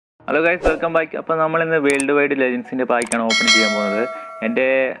Hello guys, welcome back. അപ്പോൾ നമ്മളിന്ന് world wide ലെജൻസിൻ്റെ പാക്കാണ് ഓപ്പൺ ചെയ്യാൻ പോകുന്നത്. എൻ്റെ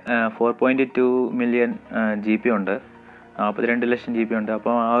 4.2 മില്യൺ GB ഉണ്ട്, 42 ലക്ഷം GB ഉണ്ട്.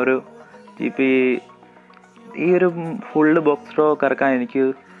 അപ്പോൾ ആ ഒരു GB ഈ ഒരു ഫുള്ള് ബോക്സ് ഡ്രോ കറക്കാൻ എനിക്ക്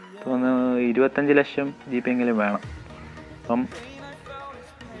തോന്നുന്നു 25 ലക്ഷം GB എങ്കിലും വേണം. അപ്പം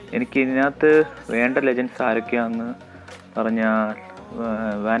എനിക്ക് ഇതിനകത്ത് വേണ്ട ലെജൻസ് ആരൊക്കെയാണെന്ന് പറഞ്ഞാൽ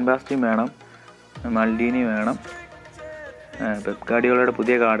വാൻ ബാസ്റ്റീൻ വേണം, മൾഡീനി വേണം, പെപ് ഗാർഡിയോളയുടെ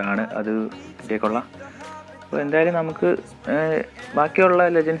പുതിയ കാർഡാണ്, അത് കിട്ടിയേക്കൊള്ളാം. അപ്പോൾ എന്തായാലും നമുക്ക് ബാക്കിയുള്ള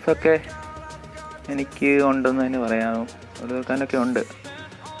ലെജൻസൊക്കെ എനിക്ക് ഉണ്ടെന്ന് തന്നെ പറയാം, ഒരു വെക്കാനൊക്കെ ഉണ്ട്.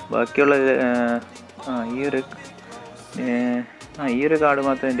 ബാക്കിയുള്ള ഈ ഒരു കാർഡ്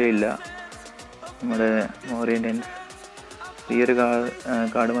മാത്രം എൻ്റെ ഇല്ല, നമ്മുടെ മോറിയൻറ്റൻസ് ഈ ഒരു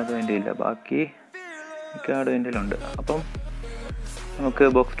കാർഡ് മാത്രം എൻ്റെ ഇല്ല, ബാക്കി കാർഡ് എൻ്റെ ഉണ്ട്. അപ്പം നമുക്ക്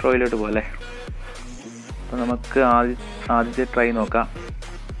ബോക്സ് ഡ്രോയിലോട്ട് പോലെ. അപ്പോൾ നമുക്ക് ആദ്യത്തെ ട്രൈ നോക്കാം,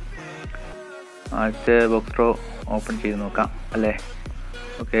 ആദ്യത്തെ ബോക്സ് ഡ്രോ ഓപ്പൺ ചെയ്ത് നോക്കാം അല്ലേ?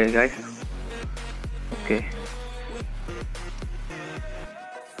 ഓക്കെ ഗൈസ്, ഓക്കെ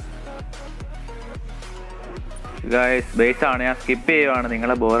ഗൈസ്, ബേസാണ്, ഞാൻ സ്കിപ്പ് ചെയ്യുവാണ്,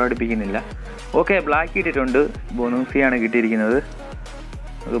 നിങ്ങളെ ബോറടിപ്പിക്കുന്നില്ല. ഓക്കെ, ബ്ലാക്ക് ഇട്ടിട്ടുണ്ട്, ബോണൂസിയാണ് കിട്ടിയിരിക്കുന്നത്,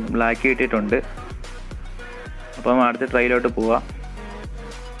 ബ്ലാക്ക് ഇട്ടിട്ടുണ്ട്. അപ്പം അടുത്ത ട്രൈയിലോട്ട് പോവാം.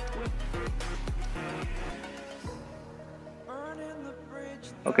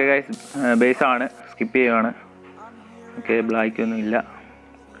 ഓക്കെ ഗൈസ്, ബേസാണ്, സ്കിപ്പ് ചെയ്യുവാണ്. ഓക്കെ, ബ്ലാക്ക് ഒന്നും ഇല്ല.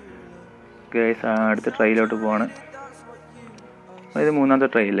 ഗൈസ്, അടുത്ത ട്രൈയിലോട്ട് പോവാണ്. ഇത് മൂന്നാമത്തെ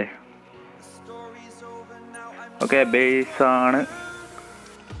ട്രൈ അല്ലേ? ഓക്കെ, ബേസാണ്.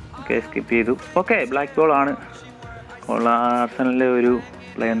 ഓക്കെ, സ്കിപ്പ് ചെയ്തു. ഓക്കെ, ബ്ലാക്ക് ബോൾ ആണ്. ആർസണലിലെ ഒരു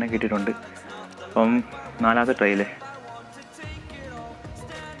പ്ലെയറിനെ കിട്ടിയിട്ടുണ്ട്. അപ്പം നാലാമത്തെ ട്രൈ അല്ലേ?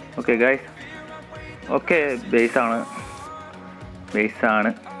 Okay guys, okay ബേസാണ്.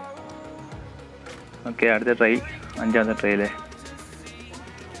 ഓക്കെ, അടുത്ത ട്രൈ, അഞ്ചാമത്തെ ട്രൈ അല്ലേ?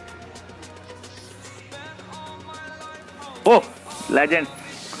 ഓ, ലെജൻസ്.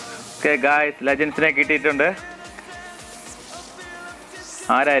 ഓക്കെ ഗായ്സ്, ലെജൻസിനെ കിട്ടിയിട്ടുണ്ട്.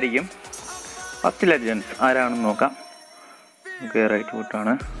 ആരായിരിക്കും ഫസ്റ്റ് ലെജൻസ്? ആരാണെന്ന് നോക്കാം. Okay, right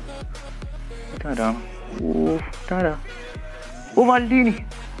ഫുട്ടാണ്. ഇതാരാണ്? ഓ, മൾഡീനി.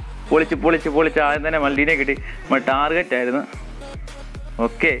 പൊളിച്ച് ആദ്യം തന്നെ മൾഡീനെ കിട്ടി. നമ്മൾ ടാർഗറ്റ് ആയിരുന്നു.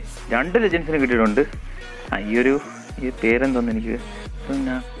 ഓക്കെ, 2 ലെജൻസിന് കിട്ടിയിട്ടുണ്ട്. ഈ പേരെന്തോന്ന് എനിക്ക്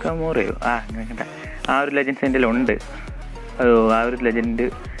നക്കമോറയോ അങ്ങനെ കേട്ട ആ ഒരു ലെജൻസ് എൻ്റെ ഉണ്ട്. ആ ഒരു ലെജൻഡ്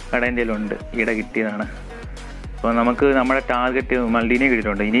കട എൻ്റെ ഉണ്ട്, ഈടെ കിട്ടിയതാണ്. അപ്പോൾ നമുക്ക് നമ്മുടെ ടാർഗറ്റ് മൾഡീനെ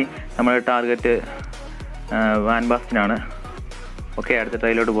കിട്ടിയിട്ടുണ്ട്. ഇനി നമ്മുടെ ടാർഗറ്റ് വാൻ ബാസ്റ്റിനാണ്. ഓക്കെ, അടുത്ത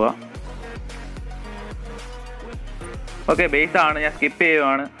ട്രൈയിലോട്ട് പോവാം. ഓക്കെ, ബേസാണ്, ഞാൻ സ്കിപ്പ്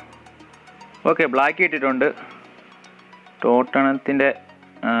ചെയ്യുവാണ്. ഓക്കെ, ബ്ലാക്ക് കിട്ടിയിട്ടുണ്ട്, ടോട്ടണത്തിൻ്റെ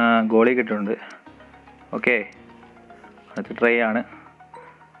ഗോളി കിട്ടിയിട്ടുണ്ട്. ഓക്കെ, അടുത്ത ട്രൈ ആണ്,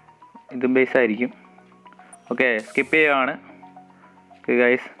 ഇതും ബേസായിരിക്കും. ഓക്കെ, സ്കിപ്പ് ചെയ്യുവാണ്. ഓക്കെ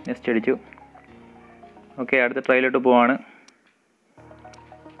ഗൈസ്, നെക്സ്റ്റ് അടിച്ചു. ഓക്കെ, അടുത്ത ട്രൈയിലോട്ട് പോവാണ്.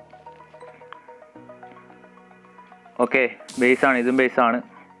 ഓക്കെ, ബേസാണ്, ഇതും ബേസാണ്.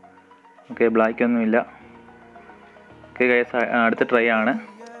 ഓക്കെ, ബ്ലാക്ക് ഒന്നുമില്ല. ഓക്കെ ഗൈസ്, അടുത്ത ട്രൈ ആണ്.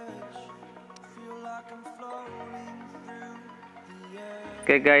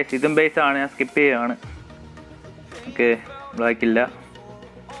 ഓക്കെ ഗൈസ്, ഇതും ബേസാണ്, ഞാൻ സ്കിപ്പ് ചെയ്യുകയാണ്. ഓക്കെ, ബ്ലാക്ക് ഇല്ല.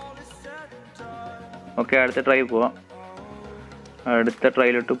 ഓക്കെ, അടുത്ത ട്രൈ പോവാം. അടുത്ത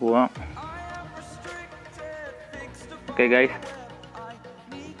ട്രൈയിലോട്ട് പോവാം. ഓക്കെ ഗൈസ്,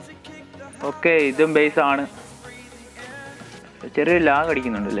 ഓക്കെ ഇതും ബേസാണ്. ചെറിയൊരു ലാഗ്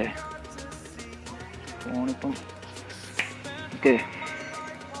അടിക്കുന്നുണ്ടല്ലേ ഫോണിപ്പം. ഓക്കെ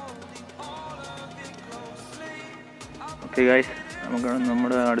ഓക്കെ ഗൈസ്, നമുക്ക്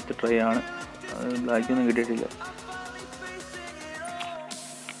നമ്മുടെ അടുത്ത ട്രൈ ആണ്. ബ്ലാക്കൊന്നും കിട്ടിയിട്ടില്ല.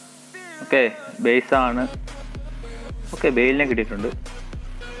 ഓക്കെ, ബേസാണ്. ഓക്കെ, ബെയിലിനെ കിട്ടിയിട്ടുണ്ട്.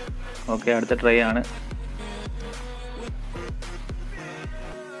 ഓക്കെ, അടുത്ത ട്രൈ ആണ്.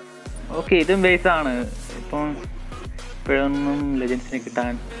 ഓക്കെ, ഇതും ബേസാണ്. ഇപ്പം ഇപ്പോഴൊന്നും ലെജൻസിനെ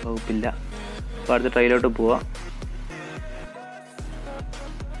കിട്ടാൻ വകുപ്പില്ല. അപ്പോൾ അടുത്ത ട്രൈയിലോട്ട് പോവാം.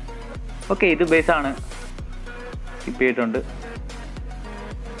 ഓക്കെ, ഇത് ബേസാണ്, സ്കിപ്പ് ചെയ്തിട്ടുണ്ട്.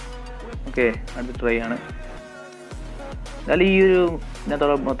 ഓക്കെ, അടുത്ത ട്രൈ ആണ്. എന്നാലും ഈ ഒരു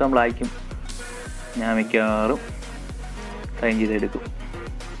ഇതിനകത്തുള്ള മൊത്തം ബ്ലാക്കും ഞാൻ മിക്കവാറും സൈൻ ചെയ്തെടുക്കും.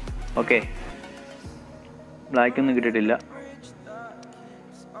 ഓക്കെ, ബ്ലാക്കൊന്നും കിട്ടിയിട്ടില്ല.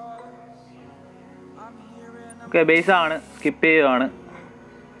 ഓക്കെ, ബേസാണ്, സ്കിപ്പ് ചെയ്യുകയാണ്.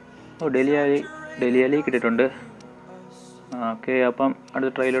 ഓ, ഡെലിയാലി കിട്ടിയിട്ടുണ്ട്. ഓക്കെ, അപ്പം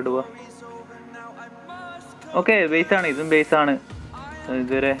അടുത്ത ട്രൈയിലോട്ട് പോവാം. ഓക്കെ, ബേസാണ്, ഇതും ബേസാണ്.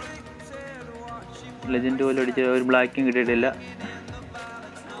 ഇതുവരെ ലെജൻഡ് പോലും അടിച്ച് ഒരു ബ്ലാക്കും കിട്ടിയിട്ടില്ല.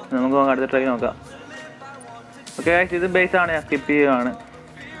 നമുക്ക് അടുത്ത ട്രൈ നോക്കാം. ഓക്കെ ഗൈസ്, ഇത് ബേസാണ്, ഞാൻ സ്കിപ്പ് ചെയ്യുകയാണ്.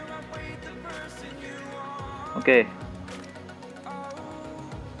 ഓക്കെ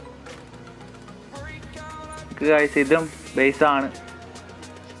ഗൈസ്, ഇതും ബേസാണ്.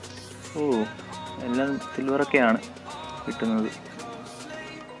 എല്ലാം സിൽവറൊക്കെയാണ് കിട്ടുന്നത്.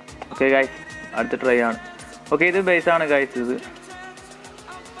 ഓക്കെ ഗൈസ്, അടുത്ത ട്രൈ ആണ്. ഓക്കെ, ഇത് ബേസാണ് ഗൈസ്. ഇത്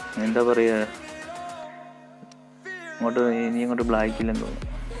എന്താ പറയുക, ഇങ്ങോട്ട് ബ്ലാക്ക് ഇല്ലെന്ന് തോന്നുന്നു.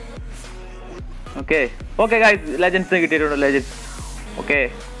 ഓക്കെ ഗൈസ്, ലെജൻസ് കിട്ടിയിട്ടുണ്ട്, ലെജൻസ്.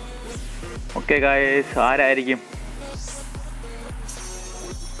 ഓക്കെ ഗൈസ്, ആരായിരിക്കും?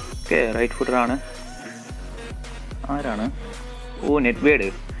 Okay, right ഫുട്ടറാണ്. ആരാണ്? Net word.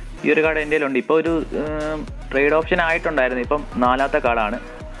 ഈ ഒരു കാർഡ് എൻ്റെ കയ്യിലുണ്ട്. ഇപ്പോൾ ഒരു ട്രേഡ് ഓപ്ഷൻ ആയിട്ടുണ്ടായിരുന്നു, ഇപ്പം 4ാമത്തെ കാർഡാണ്.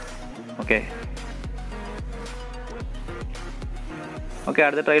 ഓക്കെ,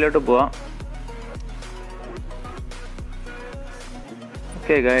 അടുത്ത ട്രൈയിലോട്ട് പോവാം.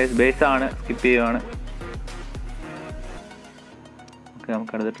 ഓക്കെ ഗൈസ്, ബേസാണ്, സ്കിപ്പ് ചെയ്യുവാണ്. ഓക്കെ,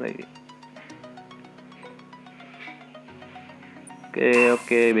 നമുക്ക് അടുത്ത ട്രൈ ചെയ്യാം.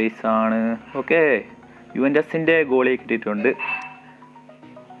 ഓക്കെ ബേസാണ്. ഓക്കെ, യുവൻറ്റസിൻ്റെ ഗോളി കിട്ടിയിട്ടുണ്ട്.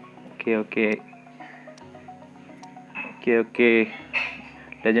 ഓക്കെ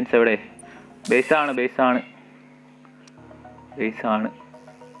ലെജൻസ് എവിടെ? ബേസാണ്.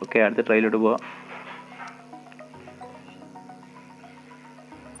 ഓക്കെ, അടുത്ത ട്രൈയിലോട്ട് പോവാം.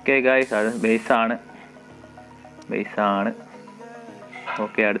 ഓക്കെ ഗൈസ്, അത് ബേസാണ്.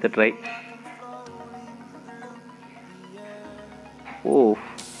 ഓക്കെ, അടുത്ത ട്രൈ.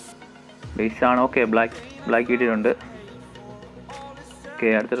 ബേസാണ്. ഓക്കെ, ബ്ലാക്ക് കിട്ടിയിട്ടുണ്ട്. ഓക്കെ,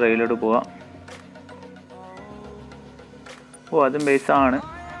 അടുത്ത ട്രൈയിലോട്ട് പോവാം. അതും ബേസാണ്.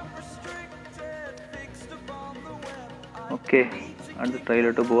 ഓക്കെ, അടുത്ത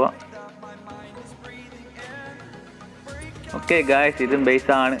ട്രൈയിലോട്ട് പോവാം. ഓക്കെ ഗായ്സ്, ഇതും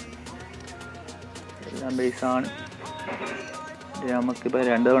ബേസാണ്. എല്ലാം ബേസാണ്. നമുക്കിപ്പോൾ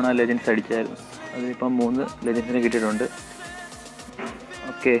 2 തവണ ലെജൻസ് അടിച്ചായിരുന്നു. അതിലിപ്പം 3 ലെജൻസിന് കിട്ടിയിട്ടുണ്ട്.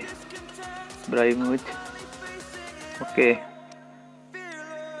 ഓക്കെ, ബ്രൈമോവിച്ച്.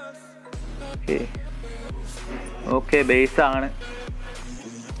 ഓക്കെ ബേസാണ്.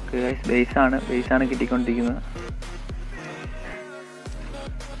 ബേസാണ് കിട്ടിക്കൊണ്ടിരിക്കുന്നത്.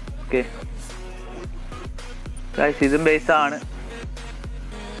 ഓക്കെ ഗൈസ്, ഇതും ബേസാണ്.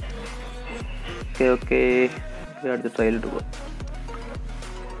 ഓക്കെ അടുത്ത ട്രയലിട്ട് പോകാം.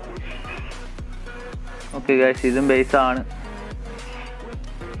 ഓക്കെ ഗൈസ്, ഇതും ബേസാണ്.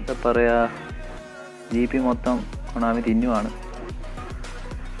 എന്താ പറയുക, GP മൊത്തം കൊണാമി തിന്നുവാണ്.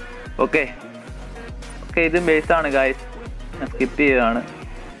 ഓക്കെ ഇതും ബേസാണ് ഗൈസ്, ഞാൻ സ്കിപ്പ് ചെയ്യുകയാണ്.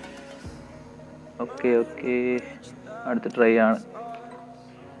 ഓക്കെ അടുത്ത ട്രൈ ആണ്.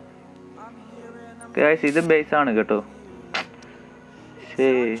 ഗൈസ്, ഇതും ബേസാണ് കേട്ടോ.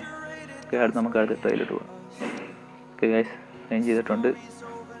 നമുക്ക് അടുത്ത ട്രൈയിലോട്ട് പോകാം. ഓക്കെ ഗൈസ്, ചേഞ്ച് ചെയ്തിട്ടുണ്ട്.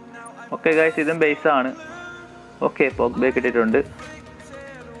 ഓക്കെ ഗൈസ്, ഇതും ബേസാണ്. ഓക്കെ, പോഗ്ബേ കിട്ടിയിട്ടുണ്ട്.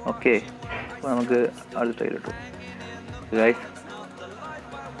 ഓക്കെ, അപ്പോൾ നമുക്ക് അടുത്ത ട്രൈയിലോട്ട് പോകാം guys.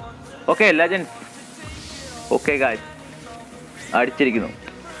 Okay legends. Okay guys, അടിച്ചിരിക്കുന്നു.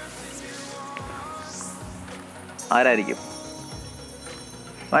 ആരായിരിക്കും?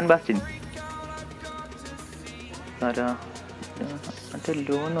 വാൻ ബാസ്റ്റിൻ. ആരാ മറ്റേ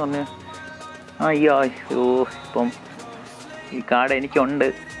ലോ എന്ന് പറഞ്ഞ? അയ്യോ, ഇപ്പം ഈ കാർഡ് എനിക്കുണ്ട്.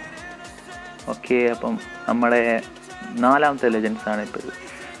 ഓക്കെ, അപ്പം നമ്മുടെ 4ാമത്തെ ലെജൻസാണ് ഇപ്പോൾ ഇത്.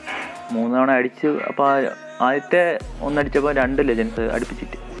 3 തവണ അടിച്ചു. അപ്പോൾ ആദ്യത്തെ ഒന്നടിച്ചപ്പോൾ 2 ലെജൻസ്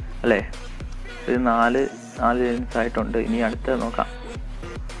അടുപ്പിച്ചിട്ട് അല്ലേ? ഇത് 4 ലെജൻസ് ആയിട്ടുണ്ട്. ഇനി അടുത്ത നോക്കാം.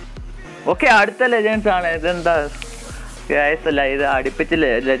 ഓക്കെ, അടുത്ത ലെജൻസ് ആണ്. ഇതെന്താ അല്ല, ഇത് അടുപ്പിച്ച്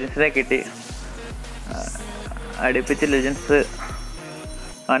ലെജൻസിനെ കിട്ടി. അടുപ്പിച്ച് ലെജൻസ്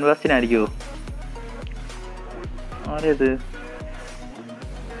വാൻവാസ്റ്റിനായിരിക്കുമോ? ആരേത്?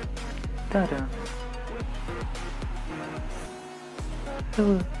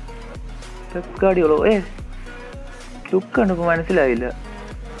 പെപ്ഗാർഡിയോളോ? ലുക്ക് കണ്ടപ്പോൾ മനസ്സിലായില്ല.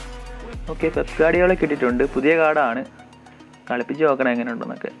 ഓക്കെ, പെപ്ഗാർഡിയോളെ കിട്ടിയിട്ടുണ്ട്. പുതിയ കാർഡാണ്. കളിപ്പിച്ച് നോക്കണം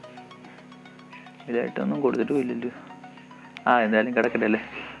എങ്ങനെയുണ്ടെന്നൊക്കെ. ഇതായിട്ടൊന്നും കൊടുത്തിട്ടും ഇല്ലല്ലോ. എന്തായാലും കിടക്കട്ടെ അല്ലേ.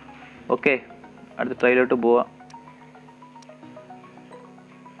 ഓക്കെ, അടുത്ത ട്രൈയിലോട്ട് പോവാം.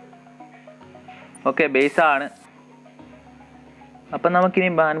 ഓക്കെ, ബേസാണ്. അപ്പം നമുക്കിനി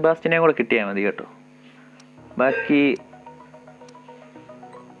ബാൻബാസ്റ്റിനെ കൂടെ കിട്ടിയാൽ മതി കേട്ടോ. ബാക്കി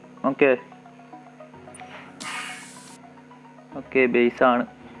ഓക്കെ ബേസാണ്.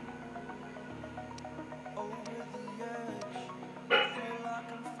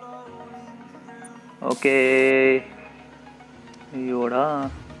 ഓക്കെ, അയ്യോ പോടാ.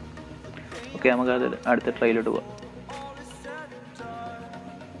 ഓക്കെ, നമുക്ക് അടുത്ത ട്രൈയിലോട്ട് പോവാം.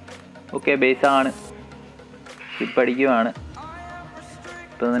 ഓക്കെ, ബേസാണ്. സ്കിപ്പ് അടിക്കുവാണ്.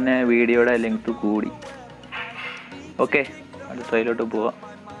 ഇപ്പം തന്നെ വീഡിയോയുടെ ലെങ്ത്ത് കൂടി. ഓക്കെ, അടുത്ത ട്രൈയിലോട്ട് പോവാം.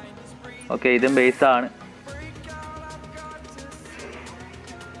 ഓക്കെ, ഇതും ബേസാണ്.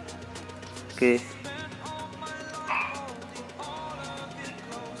 Okay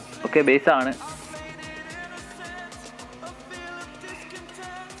okay, ബേസാണ്.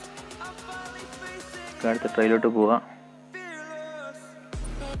 അടുത്ത ട്രൈയിലോട്ട് പോവാം.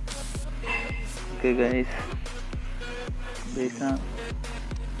 Okay guys, ബേസാണ്.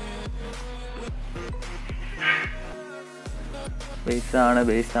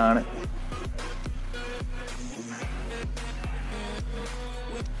 ബേസാണ്.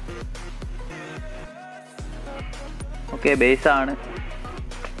 ഓക്കെ, ബേസാണ്.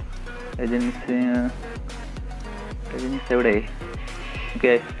 ലെജൻസ് എവിടെ?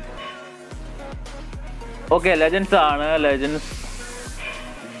 ഓക്കെ, ലെജൻസ് ആണ്. ലെജൻസ്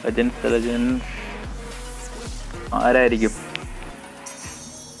ആരായിരിക്കും?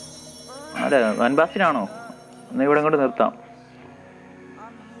 വാൻബാസ്റ്റിനാണോ? എന്നാൽ ഇവിടെ ഇങ്ങോട്ട് നിർത്താം.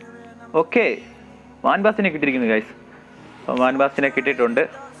 ഓക്കെ, വാൻബാസ്റ്റിനെ കിട്ടിയിരിക്കുന്നു ഗൈസ്. അപ്പം വാൻബാസ്റ്റിനെ കിട്ടിയിട്ടുണ്ട്.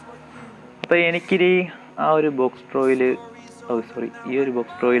 അപ്പോൾ എനിക്കിനി ആ ഒരു ബോക്സ് ഡ്രോയിൽ ഈ ഒരു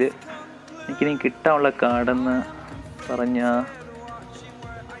ബോക്സ് ഡ്രോയിൽ എനിക്കിനി കിട്ടാനുള്ള കാർഡെന്ന് പറഞ്ഞ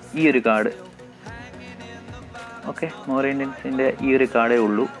ഈ ഒരു കാർഡ്. ഓക്കെ, മോർ ഇന്ത്യൻസിൻ്റെ ഈ ഒരു കാർഡേ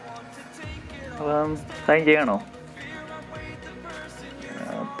ഉള്ളൂ. അപ്പം സൈൻ ചെയ്യണോ?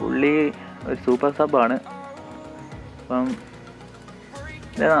 പുള്ളി ഒരു സൂപ്പർ സബാണ്. അപ്പം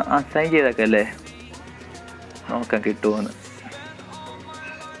സൈൻ ചെയ്തേക്കാം അല്ലേ? നോക്കാം കിട്ടുമോന്ന്.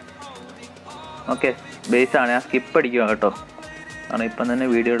 ഓക്കെ, ബേസാണ്. ഞാൻ സ്കിപ്പ് അടിക്കുക കേട്ടോ, കാരണം ഇപ്പം തന്നെ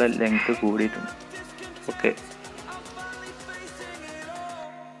വീഡിയോയുടെ ലെങ്ത്ത് കൂടിയിട്ടുണ്ട്.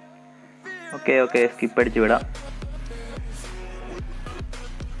 ഓക്കെ, സ്കിപ്പ് അടിച്ച് വിടാം.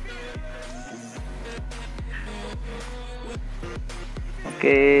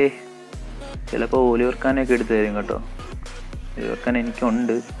 ഓക്കെ, ചിലപ്പോൾ ഒലിവർ ഖാനൊക്കെ എടുത്ത് തരും കേട്ടോ. ഒലിവർ ഖാൻ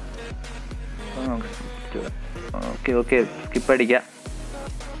എനിക്കുണ്ട്. ഓക്കെ, സ്കിപ്പ് അടിക്കാം.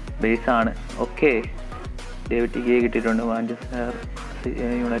 ബേസാണ്. ഓക്കെ, ഡേവിഡ് ടിയെ കിട്ടിയിട്ടുണ്ട്, മാഞ്ചസ്റ്റർ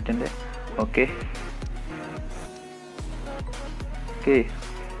യുണൈറ്റഡിൻ്റെ. ഓക്കെ,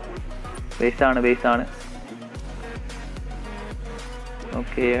 ബേസാണ്.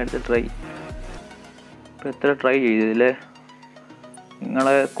 ഓക്കെ, അടുത്ത ട്രൈ. ഇപ്പം എത്ര ട്രൈ ചെയ്തല്ലേ?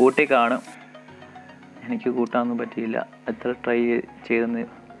 നിങ്ങളെ കൂട്ടി കാണും. എനിക്ക് കൂട്ടാനൊന്നും പറ്റിയില്ല. എത്ര ട്രൈ ചെയ്തെന്ന്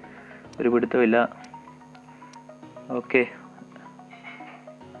ഒരു പിടുത്തമില്ല.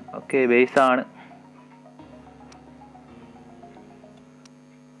 ഓക്കെ, ബേസാണ്.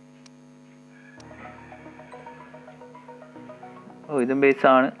 ഇതും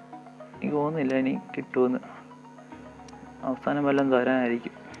ബേസാണ്. എനിക്ക് തോന്നുന്നില്ല ഇനി കിട്ടുമെന്ന്. അവസാനം വല്ലതും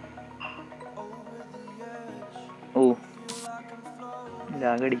തരാനായിരിക്കും.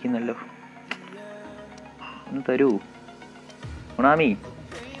 ലാഗടിക്കുന്നല്ലോ. ഒന്ന് തരൂ ഉണാമി.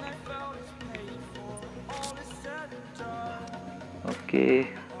 Okay,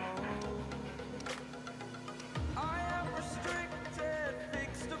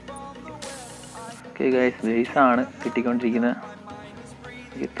 guys, ബേസാണ് കിട്ടിക്കൊണ്ടിരിക്കുന്നത്.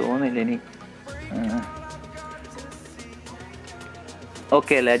 എനിക്ക് തോന്നുന്നില്ല ഇനി.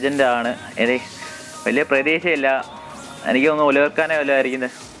 ഓക്കെ, ലെജൻഡാണ്. വലിയ പ്രതീക്ഷയില്ല. എനിക്ക് തോന്നുന്നു ഒലിവർ ഖാനെ വല്ലതും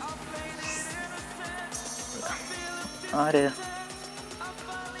ആയിരിക്കുന്നത്. ആരാ?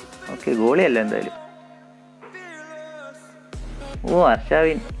 ഓക്കെ, ഗോളിയല്ല എന്തായാലും.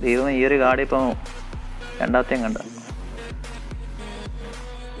 അർഷാവിൻ. ദൈവം, ഈ ഒരു കാർഡ് ഇപ്പം രണ്ടാമത്തെയും കണ്ട.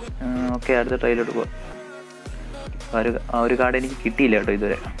 ഓക്കെ, അടുത്ത ട്രൈയിലോട്ട് പോവാം. ആ ഒരു കാർഡ് എനിക്ക് കിട്ടിയില്ല കേട്ടോ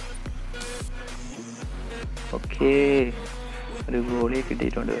ഇതുവരെ. ഓക്കെ, ഒരു ഗോളിയെ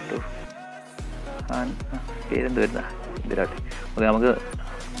കിട്ടിയിട്ടുണ്ട് കേട്ടോ. പേരെന്ത് വരുന്ന? വിരാട്. ഓക്കെ, നമുക്ക്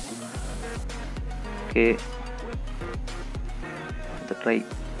ട്രൈ.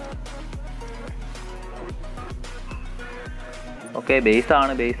 ഓക്കെ,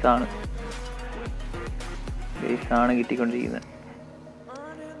 ബേസാണ് കിട്ടിക്കൊണ്ടിരിക്കുന്നത്.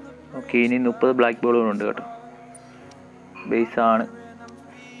 ഓക്കെ, ഇനി 30 ബ്ലാക്ക് ബോളുകളുണ്ട് കേട്ടോ. ബേസാണ്.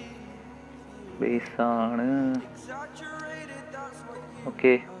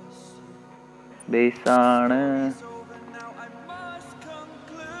 ഓക്കെ, ബേസാണ്.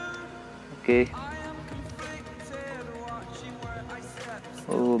 ഓക്കെ,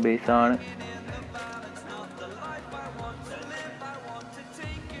 ബേസാണ്.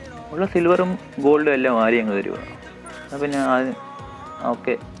 ഉള്ള സിൽവറും ഗോൾഡും എല്ലാം മാറി അങ്ങ് തരുക. അപ്പം ഞാൻ ആദ്യം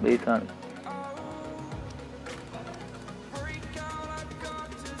ഓക്കെ, ബേസാണ്.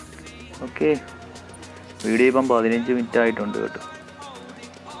 ഓക്കെ, വീഡിയോ ഇപ്പം 15 മിനിറ്റ് ആയിട്ടുണ്ട് കേട്ടോ.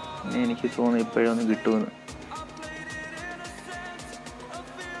 ഇനി എനിക്ക് തോന്നുന്നു ഇപ്പോഴൊന്നും കിട്ടുമെന്ന്.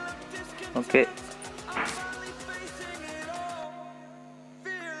 ഓക്കെ,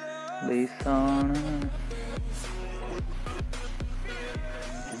 ബേസാണ്.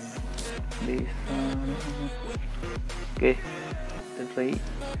 Okay, try.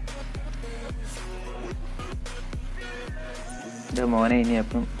 എൻ്റെ മോനെ ഇനി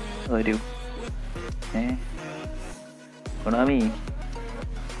അപ്പം വരൂ. കൊണാമി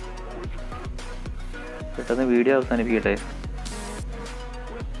പെട്ടെന്ന് വീഡിയോ അവസാനിപ്പിക്കട്ടെ.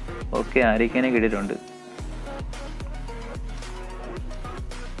 ഓക്കെ, ആരൊക്കെയാണ് കിട്ടിയിട്ടുണ്ട്.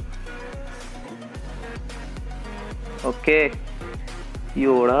 ഓക്കെ,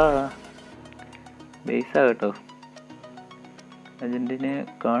 യോടാ ബേസാ കേട്ടോ. അജന്റിനെ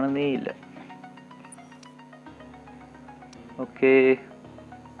കാണുന്നേ ഇല്ല. Okay,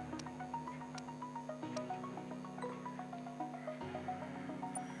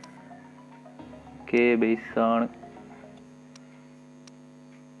 okay ബേസാണ്.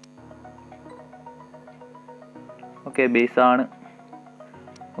 ഓക്കെ ബേസാണ്.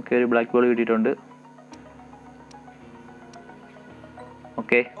 ഓക്കെ, ഒരു ബ്ലാക്ക് ബോൾ കിട്ടിയിട്ടുണ്ട്.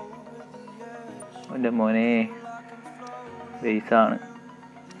 ഓക്കെ, എൻ്റെ മോനെ ബേസാണ്.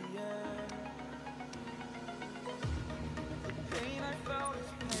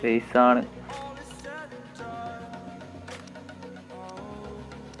 ബേസാണ്.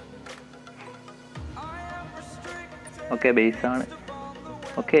 ഓക്കെ ബേസാണ്.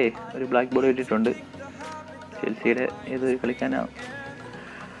 ഓക്കെ, ഒരു ബ്ലാക്ക് ബോൾ കിട്ടിയിട്ടുണ്ട്. ചെൽസിയുടെ ഏതൊരു കളിക്കാനാണ്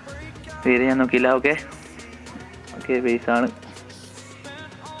പേര് ഞാൻ നോക്കിയില്ല. Okay, okay ബേസാണ്.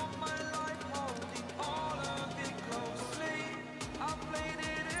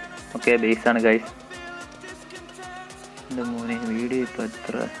 Okay ബേസാണ് guys. എൻ്റെ മോനെ വീഡിയോ ഇപ്പോൾ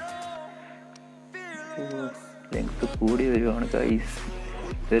എത്ര ലെങ്ത് കൂടി വരുവാണ് ഗൈസ്.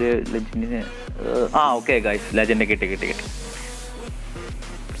 ഒരു ലെജൻഡിനെ ഓക്കെ ഗൈസ്, ലെജൻഡ് കിട്ടി.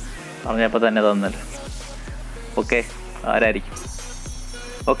 പറഞ്ഞപ്പോൾ തന്നെ തന്നല്ലോ. ഓക്കെ, ആരായിരിക്കും?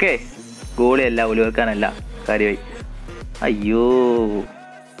 ഓക്കെ, ഗോളിയല്ല, ഒലിവർക്കാനല്ല, കാര്യമായി. അയ്യോ,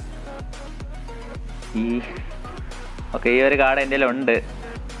 ഓക്കെ ഈ ഒരു കാർഡ് എൻ്റെ ഉണ്ട്.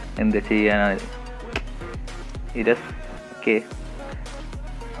 എന്ത് ചെയ്യാനാണ് ഇരസ്. ഓക്കെ,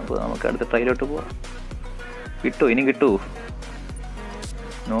 അപ്പോൾ നമുക്ക് അടുത്ത ട്രൈയിലോട്ട് പോവാം. കിട്ടുമോ? ഇനി കിട്ടുമോ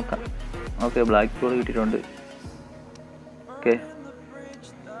നോക്കാം. ഓക്കെ, ബ്ലാക്ക് ബോൾ കിട്ടിയിട്ടുണ്ട്. Okay,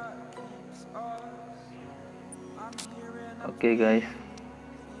 okay guys.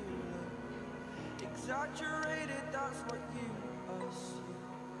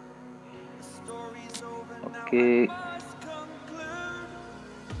 Okay,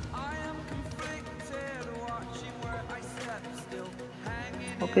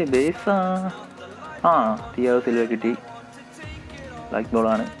 okay ബേസാ. Thiago Silva കിട്ടി. ബ്ലാക്ക്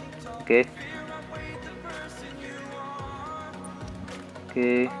ബോളാണ്. ഓക്കെ, ഓക്കെ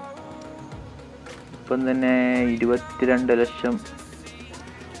ഇപ്പം തന്നെ 22 ലക്ഷം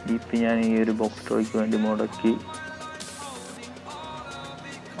GP ഞാൻ ഈ ഒരു ബോക്സ് ടോയ്ക്ക് വേണ്ടി മുടക്കി.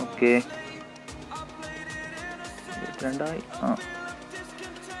 ഓക്കെ,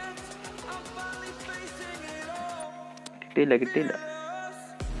 22 കിട്ടിയില്ല.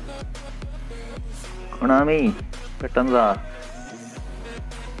 കൊണാമി പെട്ടെന്നാ.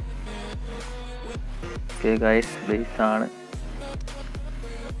 Okay guys, ബേസാണ്.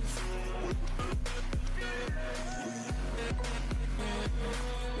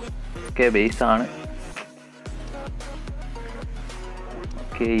 ഓക്കെ ബേസാണ്.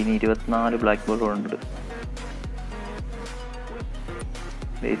 ഓക്കെ, ഇനി 24 ബ്ലാക്ക് ബോളുണ്ട്.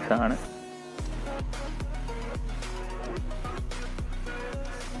 ബേസാണ്.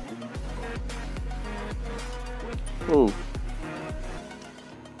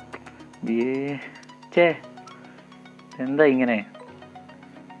 എന്താ ഇങ്ങനെ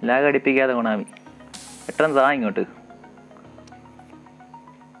ലാഗ് അടിപ്പിക്കാതെ കൊണാമി പെട്ടെന്ന് ഇങ്ങോട്ട്.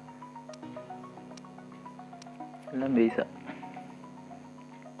 എല്ലാം ബേസാ.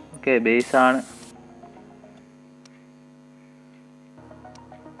 ഓക്കെ ബേസാണ്.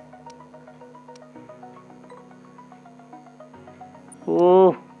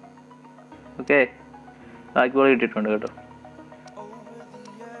 ഓക്കെ, ബ്ലാക്ക് ബോൾ കിട്ടിയിട്ടുണ്ട് കേട്ടോ.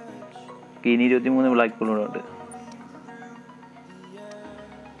 ഇനി 23 ബ്ലാക്ക് ബോളുകളുണ്ട്.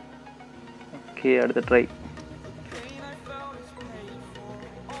 ഓക്കെ, അടുത്ത try.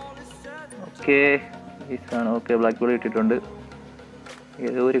 Okay ബേസാണ്. Okay, black ball കിട്ടിയിട്ടുണ്ട്.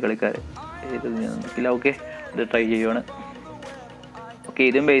 ഏതോ ഒരു കളിക്കാരൻ, ഏത് ഞാൻ നോക്കില്ല. ഓക്കെ, ഇത് ട്രൈ ചെയ്യുവാണ്. ഓക്കെ,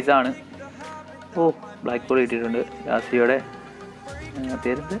 ഇതും ബേസാണ്. ബ്ലാക്ക് ബോൾ കിട്ടിയിട്ടുണ്ട്. ലാസിയോടെ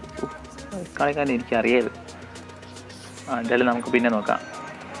പേരെന്ത്? കളിക്കാൻ എനിക്കറിയാത്. എന്തായാലും നമുക്ക് പിന്നെ നോക്കാം.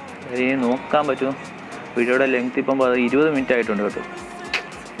 നോക്കാൻ പറ്റുമോ? വീഡിയോയുടെ ലെങ്ത് ഇപ്പം 20 മിനിറ്റ് ആയിട്ടുണ്ട് കേട്ടോ.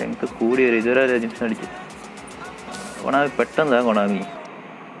 ലെങ്ത് കൂടി വരും. ഇതുവരെ ലെജൻസ് അടിച്ചു. കൊണാമി പെട്ടെന്ന് കൊണാമി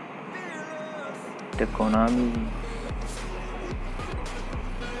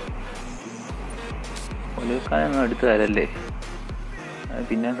ഒലുക്കാനൊന്നും എടുത്തു തരല്ലേ. അത്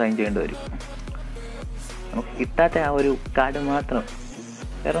പിന്നെ സൈൻ ചെയ്യേണ്ടി വരും. നമുക്ക് കിട്ടാത്ത ആ ഒരു കാർഡ് മാത്രം,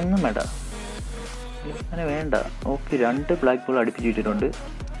 വേറെ ഒന്നും വേണ്ട. അങ്ങനെ വേണ്ട. Okay, 2 black ball അടുപ്പിച്ചിട്ടുണ്ട്.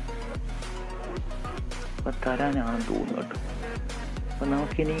 അപ്പം തരാനാണെന്ന് തോന്നുന്നു കേട്ടോ. അപ്പം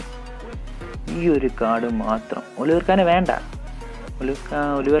നമുക്കിനി ഈ ഒരു കാർഡ് മാത്രം. ഒലിവർക്കാനെ വേണ്ട.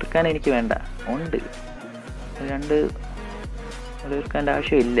 ഒലിവർക്കാനെ എനിക്ക് വേണ്ട. ഉണ്ട് 2 ഒലിവർക്കാൻ്റെ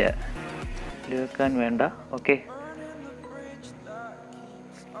ആവശ്യമില്ല. ഒലിവർക്കാൻ വേണ്ട. Okay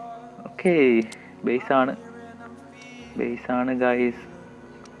okay, ബേസാണ് guys.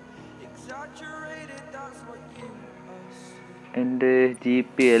 എൻ്റെ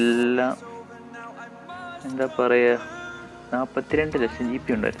GP എല്ലാം എന്താ പറയുക, 42 ലക്ഷം GP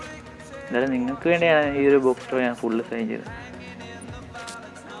ഉണ്ടായിരുന്നു. എന്തായാലും നിങ്ങൾക്ക് വേണ്ടിയാണ് ഈ ഒരു ബോക്സ് ഞാൻ ഫുള്ള് സൈൻ ചെയ്തത്.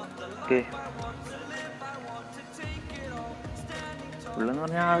 ഓക്കെ, ഫുള്ളെന്ന്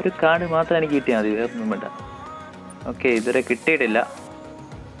പറഞ്ഞാൽ ആ ഒരു കാർഡ് മാത്രം എനിക്ക് കിട്ടിയാൽ മതി, വേറൊന്നും വേണ്ട. ഓക്കെ, ഇതുവരെ കിട്ടിയിട്ടില്ല.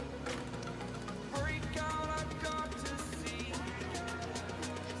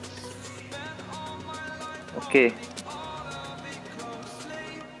 ഓക്കെ,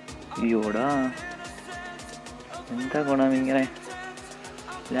 അയ്യോടാ, എന്താ ഗുണം ഇങ്ങനെ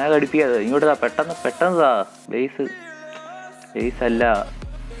ഞാൻ ഘടിപ്പിക്കാതെ. ഇങ്ങോട്ട് പെട്ടെന്ന് ബേസ് അല്ല,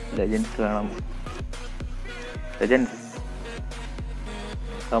 ലെജൻസ് വേണം. Legends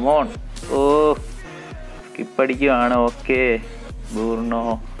come on. ഓ, സ്കിപ്പടിക്കുവാണ്. Okay, Bruno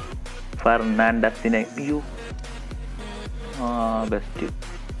ഫെർണാണ്ടസിനെ. അയ്യോ, ബെസ്റ്റ്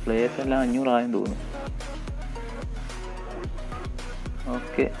പ്ലേയേഴ്സ് എല്ലാം 500 ആയെന്ന് തോന്നുന്നു.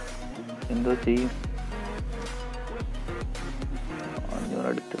 ഓക്കെ, എന്തോ ചെയ്യും. 500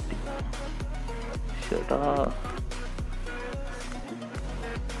 അടുത്തെത്തി. ചേട്ടാ,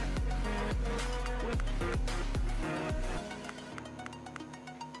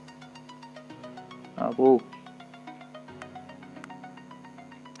 പോ.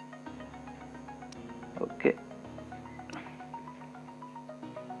 ഓക്കെ,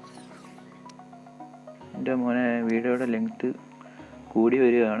 എൻ്റെ മോനെ വീഡിയോയുടെ ലെങ്ത് കൂടി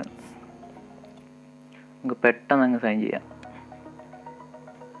വരികയാണ്. നമുക്ക് പെട്ടെന്ന് അങ്ങ് സൈൻ ചെയ്യാം.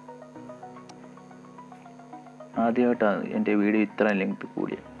 ആദ്യമായിട്ടാണ് എൻ്റെ വീഡിയോ ഇത്ര ലെങ്ത്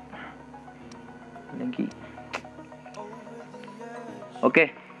കൂടിയത്. അല്ലെങ്കിൽ ഓക്കെ,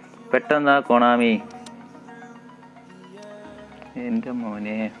 പെട്ടെന്ന് കൊണാമി. എൻ്റെ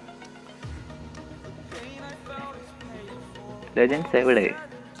മോനെ ലെജൻസ് എവിടെ?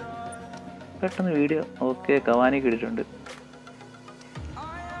 പെട്ടെന്ന് വീഡിയോ. ഓക്കെ, കവാനിക്ക് ഇട്ടിട്ടുണ്ട്.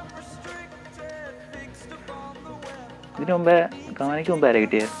 ഇതിന് മുമ്പേ കവാനിക്ക് മുമ്പേ ആരാ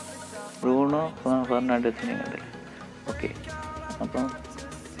കിട്ടിയത്? ബ്രൂണോ ഫെർണാണ്ടസിനെ കണ്ടല്ലേ. ഓക്കെ, അപ്പം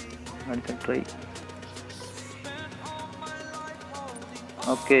അടുത്ത ട്രൈ.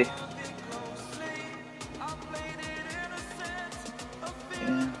 ഓക്കെ,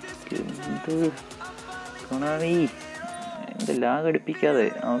 എന്ത് കൊണാമി, എൻ്റെ ലാഗ് അടുപ്പിക്കാതെ.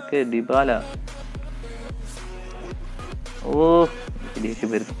 Okay, Dybala. ഓ,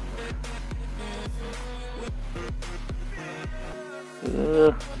 ദേഷ്യം വരുന്നു.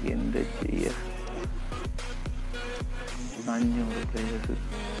 എന്ത് ചെയ്യ, 500 പ്ലേയേഴ്സ്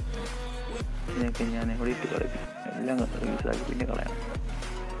ഇതിനൊക്കെ ഞാൻ എവിടെ ഇട്ട് കളിക്കും? എല്ലാം യൂസാക്കി പിന്നെ കളയാം.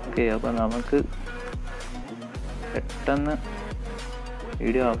 ഓക്കെ, അപ്പം നമുക്ക് പെട്ടെന്ന്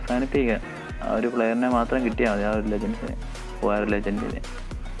വീഡിയോ അവസാനിപ്പിക്കാം. ആ ഒരു പ്ലെയറിനെ മാത്രം കിട്ടിയാൽ മതി, ആ ഒരു ലെജൻസിനെ, വേറെ ലെജൻഡിനെ.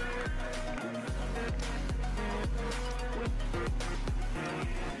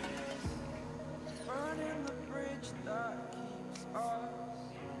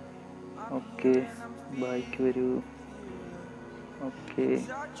 ഓക്കെ, ബൈക്ക് വരൂ. ഓക്കെ,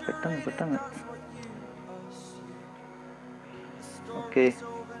 പെട്ടെന്ന്. ഓക്കെ,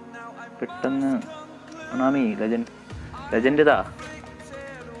 പെട്ടെന്ന്. കൊണാമി ലെജൻഡ് ഇതാ.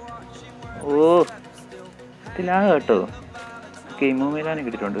 ഓ, ഇതിലാ കേട്ടോ. ഓക്കെ, ഇമോമിലാനെ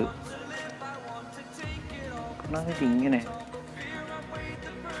കിട്ടിയിട്ടുണ്ട്. കൊണാമി ഇങ്ങനെ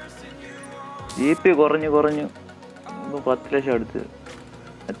GP കുറഞ്ഞു ഇപ്പോൾ 10 ലക്ഷം അടുത്ത്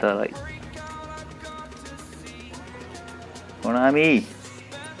എത്താറായി. കൊണാമി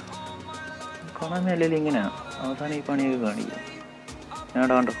അല്ലെങ്കിൽ ഇങ്ങനെ അവസാനം ഈ പണിയൊക്കെ കാണിക്കും. ഞാൻ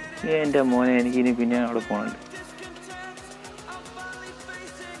അവിടെ കണ്ടോ, എൻ്റെ മോനെ, എനിക്കിനി പിന്നെ അവിടെ പോകണല്ലോ.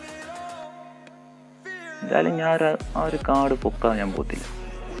 എന്തായാലും ഞാൻ ആ ഒരു കാർഡ് പൊക്കാൻ ഞാൻ പോകത്തില്ല.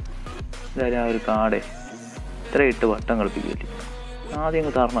 എന്തായാലും ആ ഒരു കാർഡ് ഇത്ര ഇട്ട് വട്ടം കളിപ്പിക്കില്ല. ആദ്യം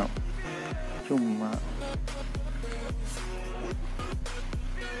അങ്ങ് തരണം. ചുമ്മാ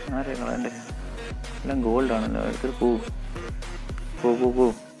ആരെ കളയണ്ടേ? എല്ലാം ഗോൾഡാണല്ലോ. എടുത്തിട്ട് പോ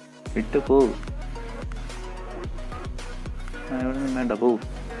ഇട്ട് പോവും. ഇവിടെ ഒന്നും വേണ്ട, പോവും.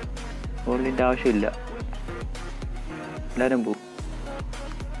 ഗോൾഡിൻ്റെ ആവശ്യമില്ല. എല്ലാവരും പോവും.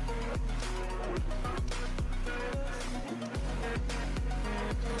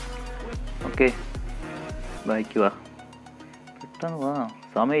 ഓക്കെ, ബൈക്ക് വാ, പെട്ടെന്ന് വാ,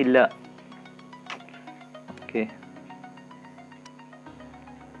 സമയമില്ല. ഓക്കെ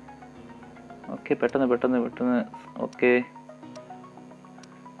ഓക്കെ, പെട്ടെന്ന്.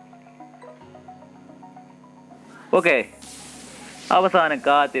 ഓക്കെ അവസാനം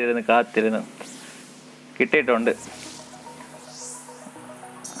കാത്തിരുന്ന് കിട്ടിയിട്ടുണ്ട്.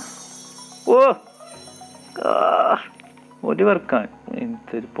 ഓ ഒരു വർക്കാൻ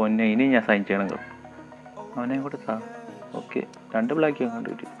എന്തൊരു പൊന്നെ. ഇനി ഞാൻ സൈൻ ചെയ്യണം. അവനെ കൂടെ താ. ഓക്കെ, 2 ബ്ലാക്ക് അങ്ങോട്ട്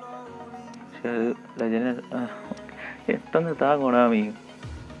കിട്ടി. പക്ഷെ അത് ലജന പെട്ടെന്ന് താ ഗുണാമീ.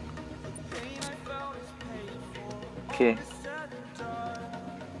 ഓക്കെ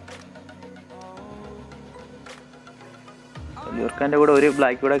യോർക്കാൻ്റെ കൂടെ ഒരു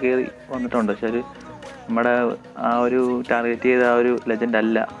ബ്ലാക്ക് കൂടെ കയറി വന്നിട്ടുണ്ട്. പക്ഷെ അത് നമ്മുടെ ആ ഒരു ടാർഗറ്റ് ചെയ്ത ആ ഒരു ലെജൻഡ്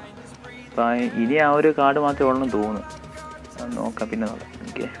അല്ല. അപ്പം ഇനി ആ ഒരു കാർഡ് മാത്രമേ ഉള്ളൂ തോന്നുന്നു. നോക്കാം, പിന്നെ നോക്കാം.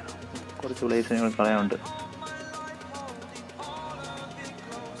 എനിക്ക് കുറച്ച് പ്ലേസിനെ കളയാനുണ്ട്.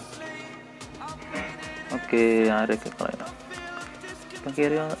 ഓക്കെ, ആരൊക്കെ കളയണം? ഇപ്പം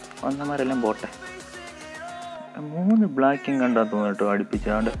കയറി വന്നമാരെല്ലാം പോട്ടെ. 3 ബ്ലാക്കും കണ്ടാ തോന്നിട്ടോ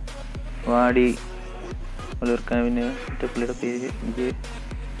അടുപ്പിച്ചാണ്ട്. വാടി പുള്ളിർക്കാൻ. പിന്നെ മറ്റേ പുള്ളിയുടെ പേര് എനിക്ക്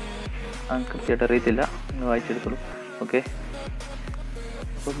കൃത്യമായിട്ട് അറിയത്തില്ല, വായിച്ചെടുത്തോളൂ. ഓക്കെ,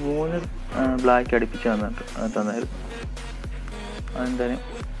 അപ്പോൾ 3 ബ്ലാക്ക് അടുപ്പിച്ച് തന്നായിരുന്നു. അതെന്തായാലും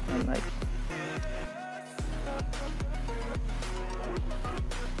നന്നായി.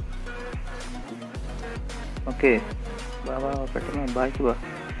 ഓക്കെ, വാ പെട്ടെന്ന് ബാക്ക് വാ.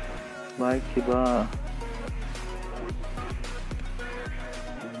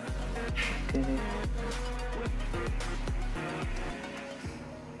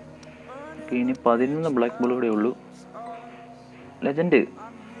 ഇനി 11 ബ്ലാക്ക് ബോൾ കൂടെ ഉള്ളൂ. ലെജൻഡ്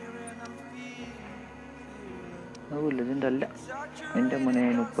ലെജൻഡ് അല്ല എൻ്റെ മോനെ.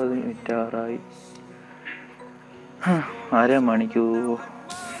 30 മിനിറ്റ് ആറായി. അരമണിക്കൂ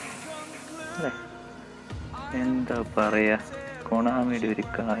അല്ലേ? എന്താ പറയാ, കൊണാമിയുടെ ഒരു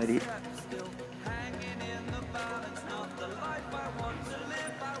കാര്യം.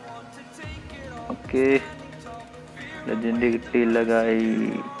 ഓക്കെ, ലെജൻഡ് കിട്ടിയില്ല ഗായ്.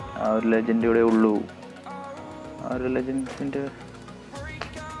 ആ ഒരു ലെജൻഡ് ഇവിടെ ഉള്ളൂ. ആ ഒരു ലെജൻസിൻ്റെ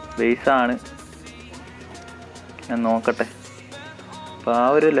ബേസാണ്. ഞാൻ നോക്കട്ടെ. അപ്പോൾ ആ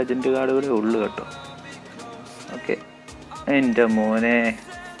ഒരു ലെജൻഡ് കാർഡ് കൂടെ ഉള്ളു കേട്ടോ. ഓക്കെ, എൻ്റെ മോനെ,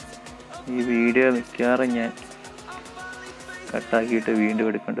 ഈ വീഡിയോ മിക്കവാറും ഞാൻ കട്ടാക്കിയിട്ട് വീണ്ടും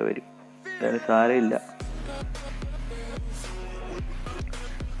എടുക്കേണ്ടി വരും. എന്തായാലും സാരമില്ല,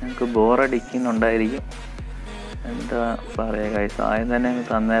 ഞങ്ങൾക്ക് ബോറടിക്കുന്നുണ്ടായിരിക്കും. എന്താ പറയുക, സായം തന്നെ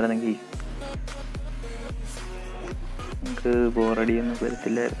തന്നായിരുന്നെങ്കിൽ നമുക്ക് ബോറടിയൊന്നും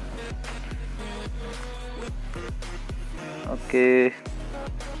വരത്തില്ലായിരുന്നു. ഓക്കെ,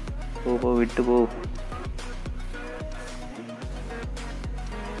 വിട്ടു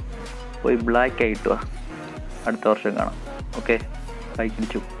പോയി ബ്ലാക്ക് ആയിട്ട് വാ. അടുത്ത വർഷം കാണാം. ഓക്കെ, ബൈക്ക്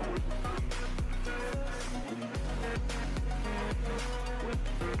ഇടിച്ചു.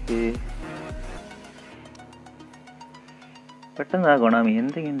 പെട്ടെന്ന് ഗുണാമി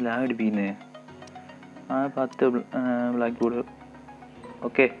എന്തെങ്കിലും ലാഗ് അടിപ്പിക്കുന്നേ. ആ 10 ബ്ലാക്ക് ബോർഡ്.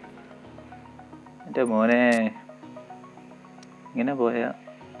 ഓക്കെ, എൻ്റെ മോനെ ഇങ്ങനെ പോയാ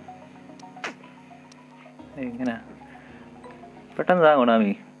എങ്ങനെ? പെട്ടെന്ന്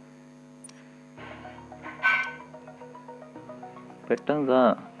ഗുണാമി, പെട്ടെന്ന്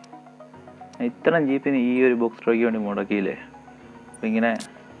ഇത്രയും ജീപ്പിന് ഈ ഒരു ബോക്സ് ട്രോയ്ക്ക് വേണ്ടി മുടക്കിയില്ലേ? അപ്പം ഇങ്ങനെ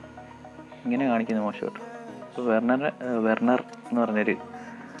കാണിക്കുന്ന മോശം കേട്ടോ. ഇപ്പോൾ വെർണർ എന്ന് പറഞ്ഞൊരു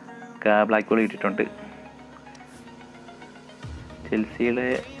ബ്ലാക്ക് ബോൾ കിട്ടിയിട്ടുണ്ട്.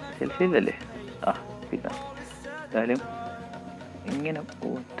 ചെൽസിയിലല്ലേ? പിന്നെ എന്തായാലും ഇങ്ങനെ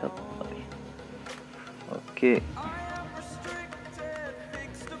ഓക്കെ,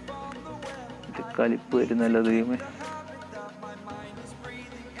 ഇത് കലിപ്പ് വരുന്നല്ലോ ദൈവമേ.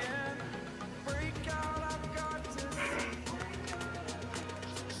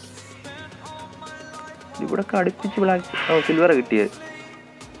 ഇവിടെ അടുപ്പിച്ച് ബ്ലാക്ക് സിൽവർ കിട്ടിയത്.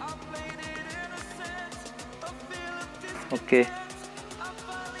 ഓക്കെ,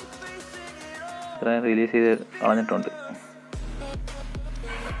 ഇത്രയും റിലീസ് ചെയ്ത് കളഞ്ഞിട്ടുണ്ട്.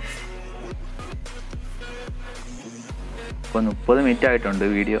 ഇപ്പോൾ 30 മിനിറ്റ് ആയിട്ടുണ്ട്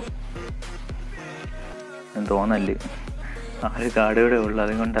വീഡിയോ. തോന്നല് 4 കാർഡുകൂടെ ഉള്ളു,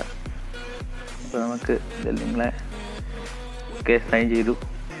 അതുകൊണ്ടാണ്. അപ്പോൾ നമുക്ക് നിങ്ങളെ സൈൻ ചെയ്തു.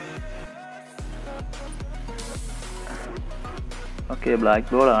 Okay, black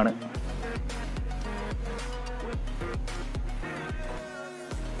ബോളാണ്.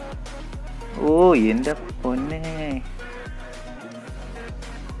 ഓ എൻ്റെ പൊന്നെ,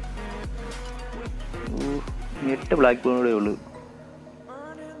 8 ബ്ലാക്ക് ബോളൂടെ ഉള്ളു.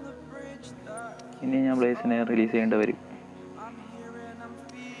 ഇനി ഞാൻ പ്ലേസിനെ റിലീസ് ചെയ്യേണ്ടി വരും.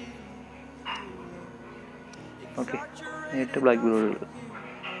 Okay, 8 black ബോളുകൾ.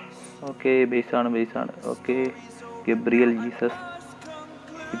 Okay, ബേസാണ്. Okay, Gabriel Jesus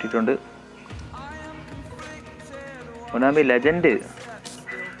കിട്ടിയിട്ടുണ്ട്. Konami legend.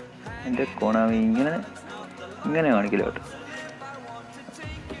 എൻ്റെ കൊനാമി ഇങ്ങനെ കാണിക്കില്ല കേട്ടോ.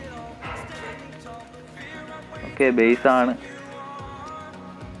 ഓക്കെ, ബേസാണ്.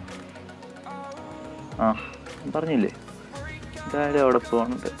 പറഞ്ഞില്ലേ ഇതായാലും അവിടെ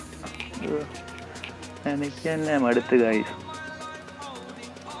പോകുന്നുണ്ട്. എനിക്ക് തന്നെ മടുത്ത് ഗൈസ്.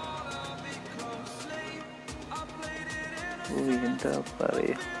 എന്താ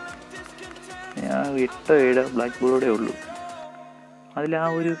പറയുക, ഞാൻ 8 ബ്ലാക്ക് ബോളൂടെ ഉള്ളൂ. അതിൽ ആ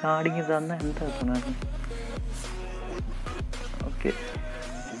ഒരു കാർഡിങ് തന്ന എന്താ തോന്നുന്നത്. ഓക്കെ,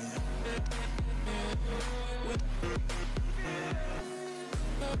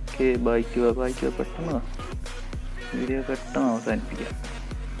 വായിക്കുക പെട്ടെന്ന് വീഡിയോ പെട്ടെന്ന് അവസാനിപ്പിക്കാം.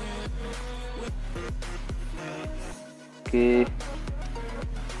 ഓക്കെ,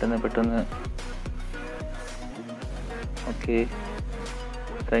 പെട്ടെന്ന്. ഓക്കെ,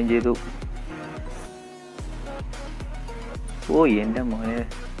 സൈൻ ചെയ്തു. ഓ എൻ്റെ മോനെ,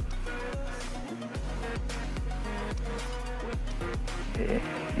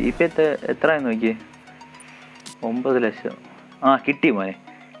 ഇപ്പം എത്രയാന്ന് നോക്കിയേ, 9 ലക്ഷം. കിട്ടി മോനെ.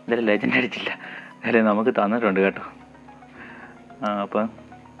 എന്തായാലും ലെജൻഡ് അടിച്ചില്ല, എന്തായാലും നമുക്ക് തന്നിട്ടുണ്ട് കേട്ടോ. അപ്പം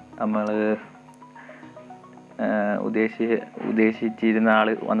നമ്മൾ ഉദ്ദേശിച്ചിരുന്ന ആൾ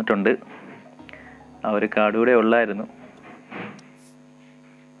വന്നിട്ടുണ്ട്. ആ ഒരു കാർഡ് കൂടെ ഉള്ളായിരുന്നു.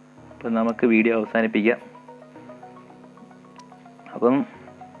 അപ്പം നമുക്ക് വീഡിയോ അവസാനിപ്പിക്കാം. അപ്പം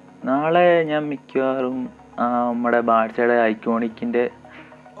നാളെ ഞാൻ മിക്കവാറും നമ്മുടെ ബാഴ്സയുടെ ഐക്കോണിക്കിൻ്റെ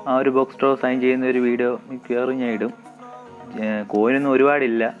ആ ഒരു ബോക്സ് ഡ്രോ സൈൻ ചെയ്യുന്ന ഒരു വീഡിയോ മിക്കവാറും ഞാൻ ഇടും. കോയിനൊന്നും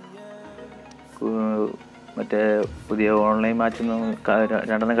ഒരുപാടില്ല. മറ്റേ പുതിയ ഓൺലൈൻ മാച്ചൊന്നും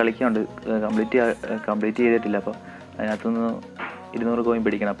 2 കളിക്കുന്നുണ്ട്, കംപ്ലീറ്റ് ചെയ്തിട്ടില്ല. അപ്പോൾ അതിനകത്തുനിന്ന് 200 കോയിൻ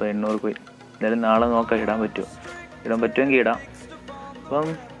പിടിക്കണം. അപ്പോൾ 800 കോയിൻ എന്തായാലും നാളെ നോക്കാം ഇടാൻ പറ്റുമെങ്കിൽ ഇടാം. അപ്പം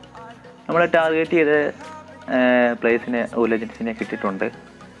നമ്മൾ ടാർഗറ്റ് ചെയ്ത പ്ലേസിനെ ലെജൻസിനെ കിട്ടിയിട്ടുണ്ട്.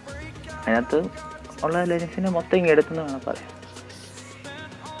 അതിനകത്ത് ഉള്ള ലെജൻസിനെ മൊത്തം ഇങ്ങനെ എടുത്തെന്ന് വേണം പറയാം.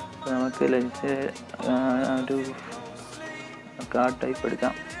 അപ്പോൾ നമുക്ക് ലെജൻസ് ഒരു കാർഡ് ടൈപ്പ്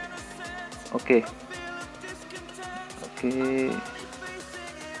എടുക്കാം. ഓക്കെ,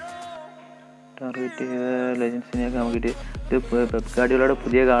 ടാർഗറ്റ് ചെയ്ത ലെജൻസിനെയൊക്കെ നമുക്ക് കിട്ടി. ഇത് പെപ് ഗാർഡിയോളയുടെ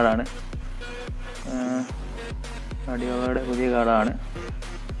പുതിയ കാർഡാണ്.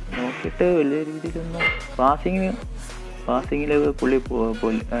 നോക്കിയിട്ട് വലിയ രീതിയിലൊന്നും പാസിങ്ങിൽ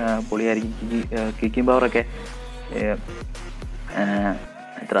പൊളിയായിരിക്കും. കിക്കിംഗ് പവറൊക്കെ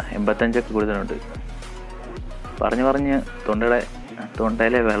എത്ര 85 കൊടുത്തിട്ടുണ്ട്. പറഞ്ഞ്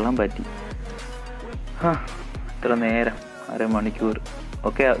തൊണ്ടയിലെ വെള്ളം പറ്റി. ഇത്ര നേരം, 1/2 മണിക്കൂർ.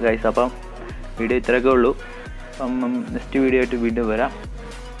 ഓക്കെ ഗൈസ്, അപ്പം വീഡിയോ ഇത്രയൊക്കെ ഉള്ളൂ. അപ്പം നെക്സ്റ്റ് വീഡിയോ ആയിട്ട് വീണ്ടും വരാം.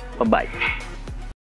 അപ്പം ബൈ.